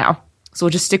out right now. So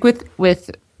we'll just stick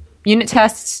with unit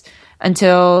tests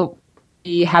until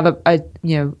we have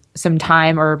some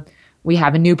time, or we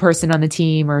have a new person on the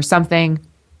team or something.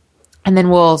 And then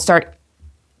we'll start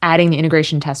adding the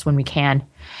integration tests when we can.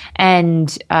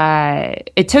 And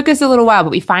it took us a little while,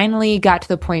 but we finally got to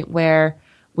the point where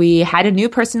we had a new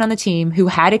person on the team who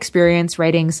had experience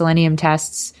writing Selenium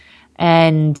tests.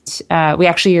 And we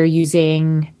actually are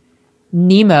using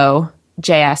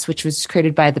Nemo.js, which was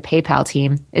created by the PayPal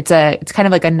team. It's kind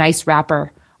of like a nice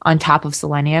wrapper on top of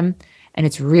Selenium, and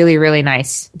it's really, really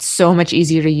nice. It's so much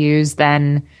easier to use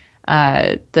than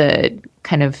the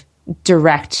kind of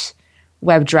direct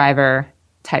WebDriver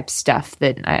type stuff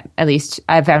that at least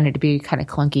I found it to be kind of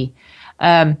clunky.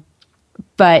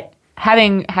 But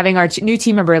having our new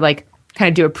team member like kind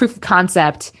of do a proof of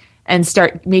concept and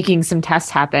start making some tests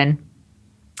happen,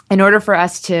 in order for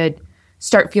us to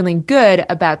start feeling good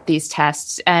about these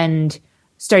tests and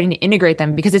starting to integrate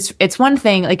them, because it's one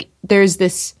thing, like there's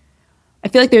this, I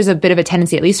feel like there's a bit of a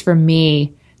tendency, at least for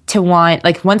me, to want,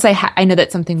 like once I know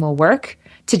that something will work,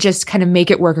 to just kind of make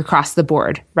it work across the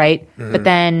board, right? But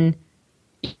then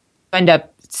you end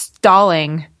up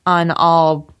stalling on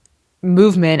all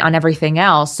movement on everything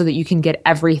else so that you can get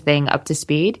everything up to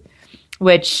speed,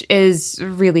 which is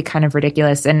really kind of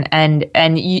ridiculous.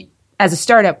 And you, as a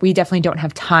startup, we definitely don't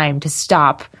have time to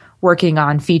stop working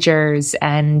on features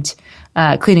and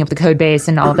cleaning up the code base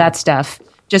and all of that stuff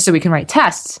just so we can write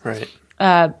tests. Right.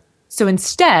 So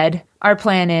instead, our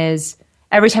plan is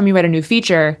every time you write a new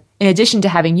feature, in addition to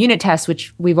having unit tests,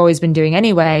 which we've always been doing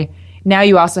anyway, now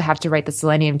you also have to write the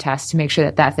Selenium test to make sure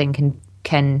that that thing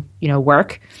can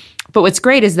work. But what's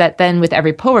great is that then with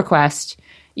every pull request,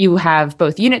 you have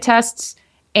both unit tests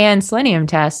and Selenium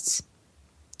tests.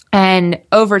 And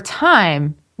over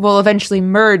time, we'll eventually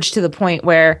merge to the point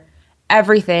where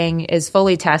everything is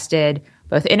fully tested,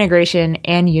 both integration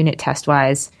and unit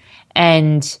test-wise.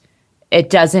 And it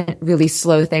doesn't really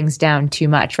slow things down too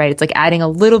much, right? It's like adding a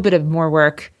little bit of more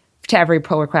work to every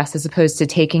pull request as opposed to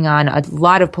taking on a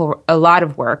lot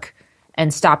of work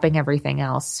and stopping everything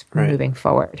else from moving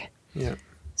forward. Yeah.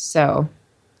 So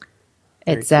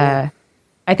it's cool.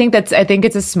 I think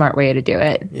it's a smart way to do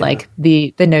it. Yeah. Like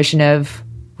the notion of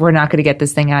we're not going to get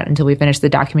this thing out until we finish the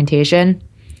documentation.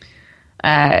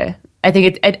 I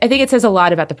think it says a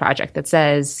lot about the project that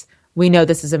says we know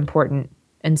this is important,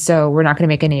 and so we're not going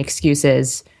to make any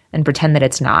excuses and pretend that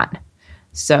it's not.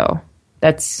 So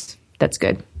that's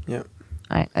good. Yeah.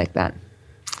 I like that.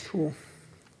 Cool.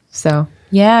 So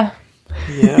yeah.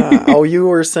 Yeah. Oh, you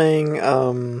were saying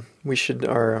we should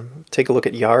take a look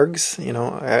at Yargs. You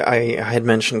know, I had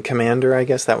mentioned Commander. I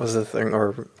guess that was the thing,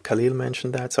 or Khalil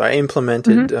mentioned that. So I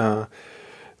implemented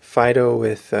Fido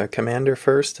with Commander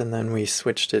first, and then we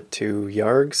switched it to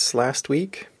Yargs last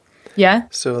week. Yeah.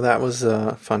 So that was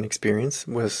a fun experience.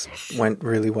 Went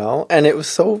really well, and it was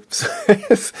so.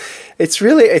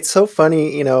 it's so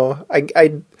funny. You know, I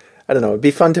don't know. It'd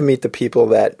be fun to meet the people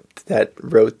that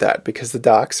wrote that, because the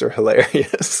docs are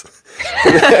hilarious.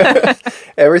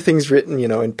 Everything's written, you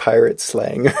know, in pirate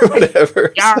slang or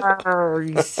whatever.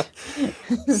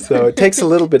 So it takes a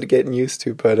little bit of getting used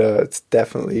to, but it's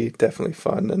definitely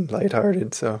fun and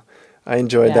lighthearted. So I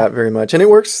enjoyed that very much, and it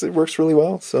works really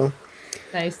well. So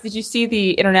nice. Did you see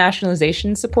the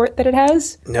internationalization support that it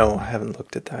has? No, I haven't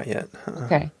looked at that yet.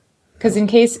 Okay, because in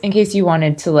case you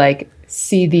wanted to like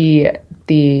see the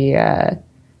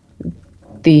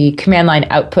command line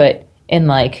output in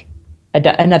like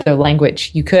another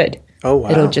language, you could. Oh,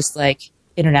 wow. It'll just like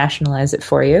internationalize it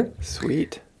for you.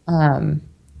 Sweet.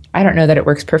 I don't know that it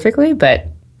works perfectly, but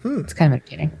it's kind of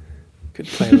entertaining. Could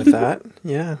play with that.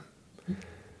 Yeah.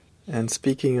 And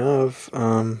speaking of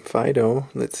Fido,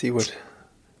 let's see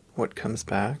what comes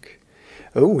back.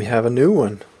 Oh, we have a new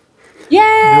one.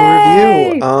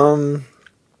 Yay! New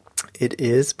review.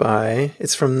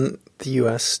 It's from the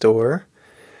US store.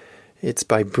 It's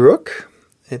by Brooke.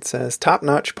 It says,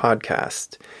 top-notch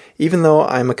podcast. Even though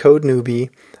I'm a code newbie,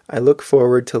 I look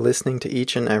forward to listening to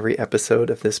each and every episode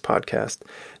of this podcast.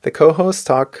 The co-hosts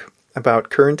talk about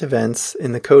current events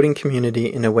in the coding community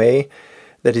in a way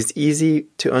that is easy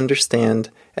to understand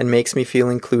and makes me feel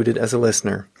included as a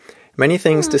listener. Many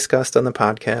things discussed on the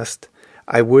podcast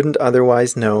I wouldn't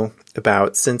otherwise know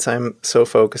about, since I'm so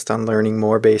focused on learning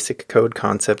more basic code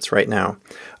concepts right now.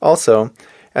 Also,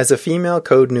 as a female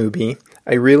code newbie,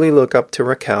 I really look up to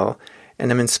Raquel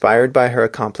and am inspired by her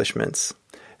accomplishments.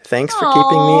 Thanks for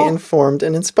keeping me informed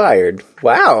and inspired.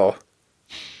 Wow.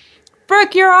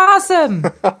 Brooke, you're awesome.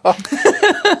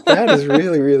 That is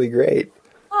really, really great.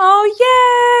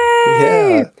 Oh,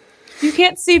 yay! Yeah. You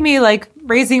can't see me like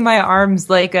raising my arms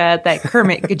like that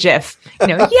Kermit GIF. You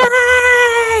know,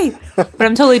 yay! But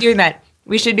I'm totally doing that.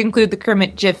 We should include the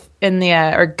Kermit GIF in the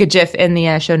or GIF in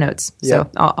the show notes. So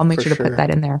I'll make sure to put that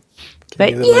in there.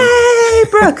 But yay,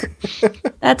 Brooke!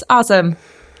 That's awesome.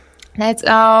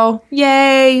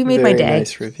 Yay! You made my day.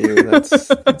 Nice review.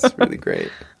 That's really great.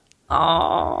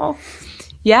 Oh.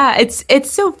 Yeah,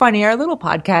 it's so funny. Our little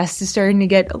podcast is starting to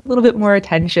get a little bit more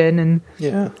attention, and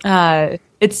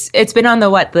it's been on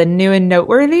the new and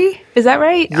noteworthy. Is that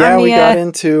right? Yeah, we got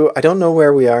into. I don't know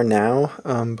where we are now,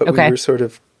 but we were sort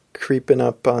of creeping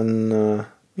up on.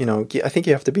 I think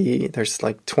you have to be. There's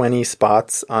like 20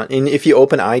 spots on. If you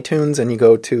open iTunes and you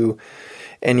go to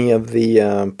any of the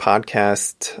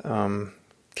podcast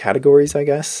categories, I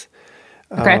guess.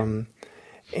 Okay.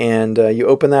 And you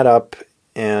open that up.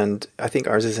 And I think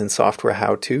ours is in software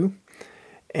how-to.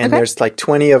 And there's like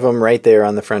 20 of them right there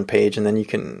on the front page. And then you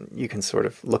can sort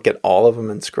of look at all of them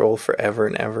and scroll forever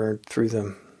and ever through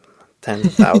the tens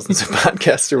of thousands of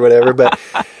podcasts or whatever. But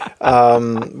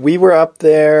we were up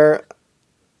there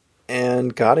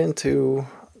and got into,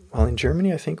 in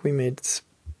Germany, I think we made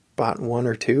spot 1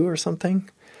 or 2 or something.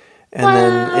 And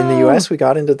then in the US, we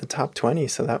got into the top 20.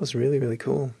 So that was really, really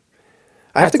cool.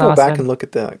 I have to go back and look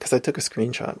at because I took a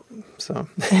screenshot. So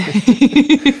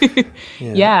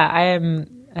yeah, I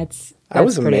am. I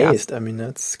was amazed. Awesome. I mean,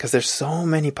 that's because there's so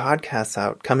many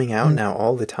podcasts coming out now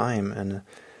all the time, and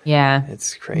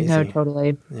it's crazy. No,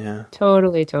 totally. Yeah,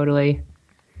 totally.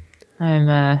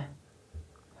 I'm.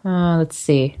 Let's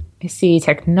see. I see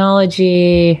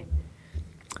technology,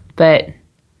 but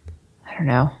I don't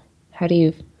know. How do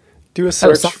you do a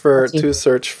search for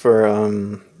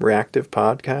Reactive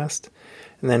Podcast?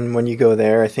 And then when you go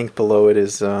there, I think below it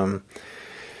is,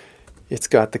 it's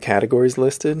got the categories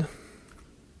listed.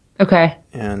 Okay.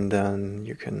 And then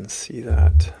you can see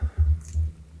that.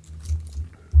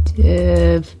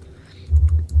 Div.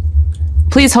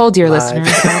 Please hold, dear listeners.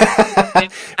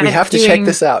 We have to check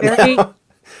this out now.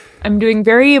 I'm doing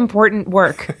very important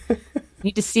work.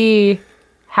 Need to see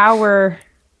how we're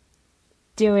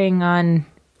doing on...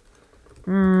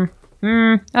 oh,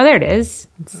 there it is.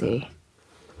 Let's see.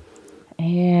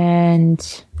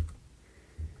 And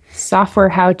software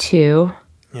how-to.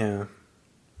 Yeah.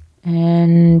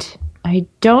 And I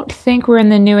don't think we're in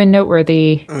the new and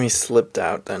noteworthy. We slipped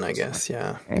out then, I guess,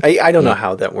 yeah. I don't know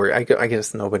how that works. I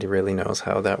guess nobody really knows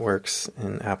how that works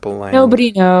in Apple land.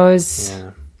 Nobody knows.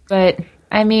 Yeah. But,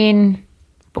 I mean,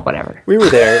 but whatever. We were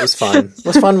there. It was fun. It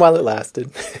was fun while it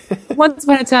lasted. Once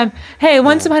upon a time. Hey,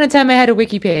 once upon a time I had a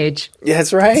wiki page. Yeah,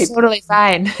 that's right. It's totally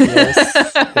fine.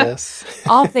 Yes.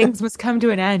 All things must come to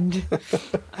an end.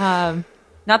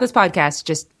 Not this podcast,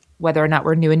 just whether or not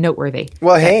we're new and noteworthy.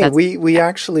 Well, hey, we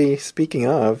actually, speaking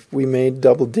of, we made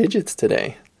double digits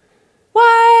today.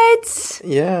 What?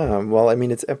 Yeah, well, I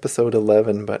mean, it's episode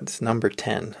 11, but it's number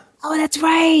 10. Oh, that's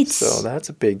right. So that's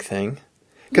a big thing.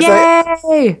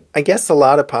 Yay! I guess a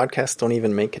lot of podcasts don't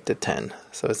even make it to 10.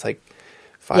 So it's like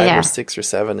 5 or 6 or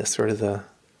 7 is sort of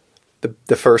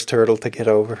the first hurdle to get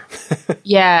over.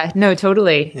 Yeah, no,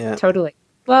 totally. Yeah. Totally.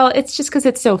 Well, it's just because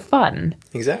it's so fun.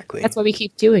 Exactly. That's why we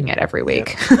keep doing it every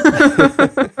week.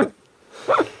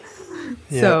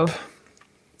 So,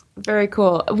 very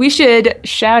cool. We should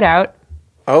shout out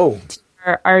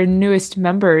our newest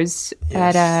members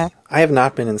yes. at... I have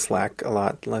not been in Slack a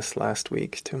lot, less last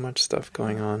week. Too much stuff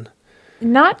going on.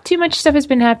 Not too much stuff has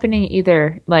been happening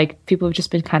either. Like, people have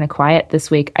just been kind of quiet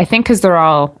this week. I think because they're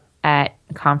all at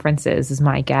conferences is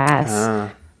my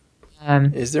guess.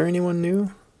 Is there anyone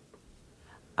new?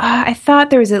 I thought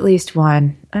there was at least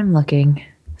one. I'm looking.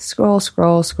 Scroll.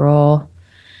 We're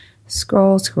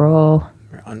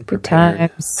unprepared. Good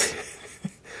times.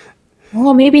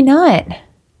 Well, maybe not. Let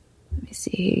me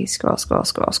see.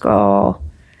 Scroll.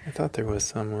 I thought there was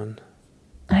someone.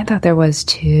 I thought there was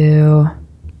too.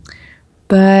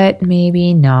 But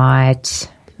maybe not.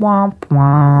 Womp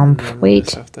womp.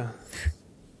 Wait.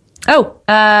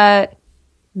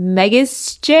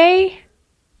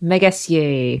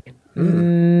 Megasier.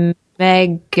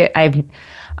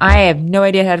 I have no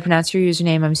idea how to pronounce your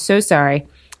username. I'm so sorry.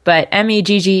 But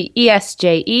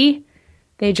Meggesje.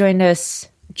 They joined us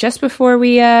just before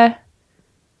we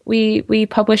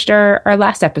published our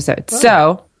last episode. Oh.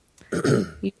 So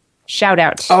shout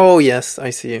out. Oh yes, I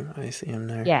see him. I see him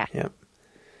there. Yeah. Yep.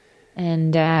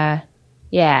 And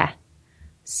yeah.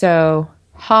 So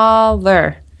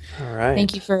holler. All right.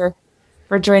 Thank you for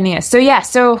joining us.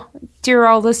 So dear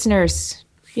all listeners,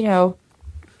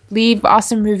 leave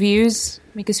awesome reviews,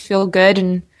 make us feel good,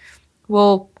 and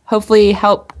we'll hopefully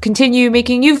help continue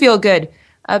making you feel good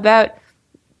about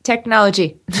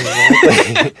technology.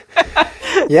 Exactly.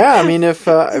 Yeah, I mean, if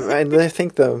I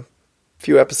think the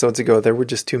few episodes ago there were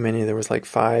just too many. There was like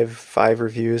five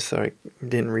reviews, so I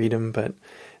didn't read them. But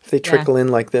if they trickle in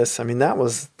like this, I mean,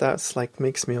 that's like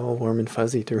makes me all warm and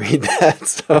fuzzy to read that.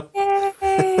 So.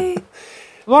 Yay!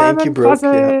 Thank you, Brooke.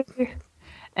 Yeah.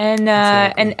 And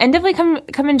Exactly. and definitely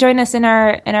come and join us in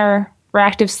our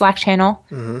Reactive Slack channel.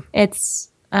 Mm-hmm. It's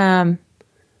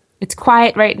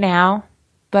quiet right now,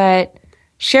 but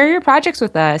share your projects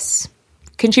with us.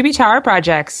 Contribute to our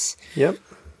projects. Yep.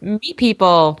 Meet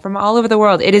people from all over the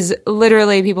world. It is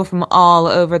literally people from all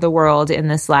over the world in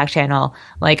this Slack channel.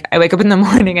 Like, I wake up in the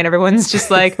morning and everyone's just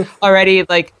like already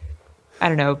like, I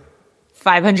don't know,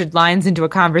 500 lines into a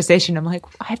conversation. I'm like,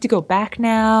 I have to go back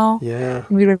now. Yeah.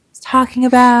 And we were talking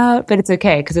about, but it's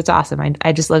okay because it's awesome.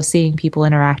 I just love seeing people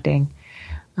interacting.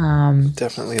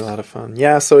 Definitely a lot of fun.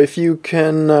 Yeah, so if you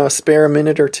can spare a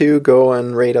minute or two, go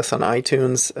and rate us on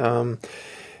iTunes.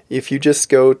 If you just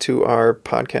go to our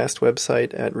podcast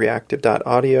website at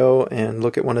reactive.audio and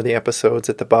look at one of the episodes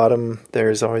at the bottom,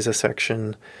 there's always a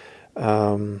section,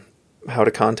 how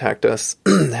to contact us.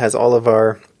 It has all of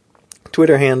our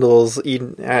Twitter handles,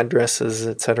 addresses,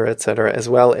 etc., as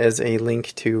well as a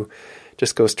link to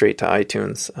just go straight to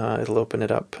iTunes. It'll open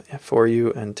it up for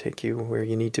you and take you where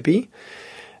you need to be.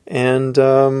 And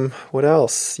what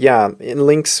else? Yeah,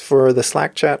 links for the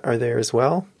Slack chat are there as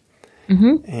well.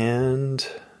 Mm-hmm. And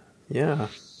yeah,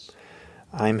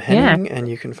 I'm Henning, and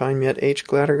you can find me at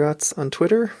hglattergots on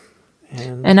Twitter.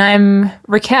 And I'm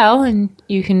Raquel, and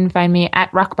you can find me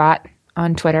at Rockbot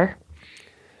on Twitter.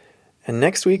 And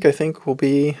next week, I think will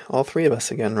be all three of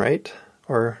us again, right?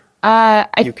 Or I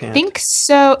think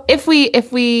so. If we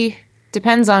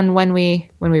depends on when we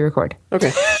record.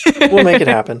 Okay, we'll make it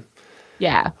happen.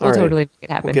 Yeah, we'll totally make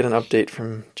it happen. We'll get an update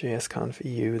from JSConf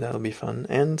EU. That'll be fun.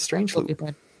 And Strange Loop.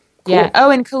 Cool. Yeah. Oh,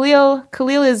 and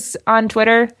Khalil is on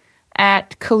Twitter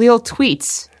at Khalil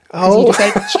Tweets. Oh.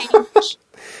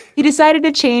 He decided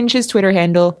to change his Twitter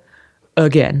handle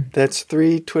again. That's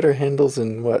 3 Twitter handles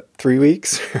in, 3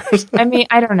 weeks? I mean,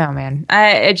 I don't know, man.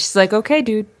 I just like, okay,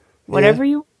 dude, whatever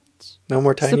you want. No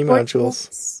more tiny Support modules.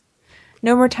 us.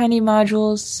 No more tiny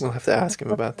modules. We'll have to ask him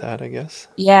about that, I guess.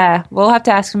 Yeah, we'll have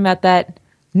to ask him about that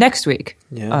next week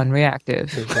on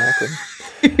Reactive. Exactly.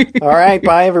 All right,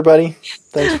 bye everybody.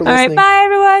 Thanks for listening. All right, bye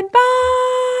everyone.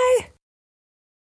 Bye.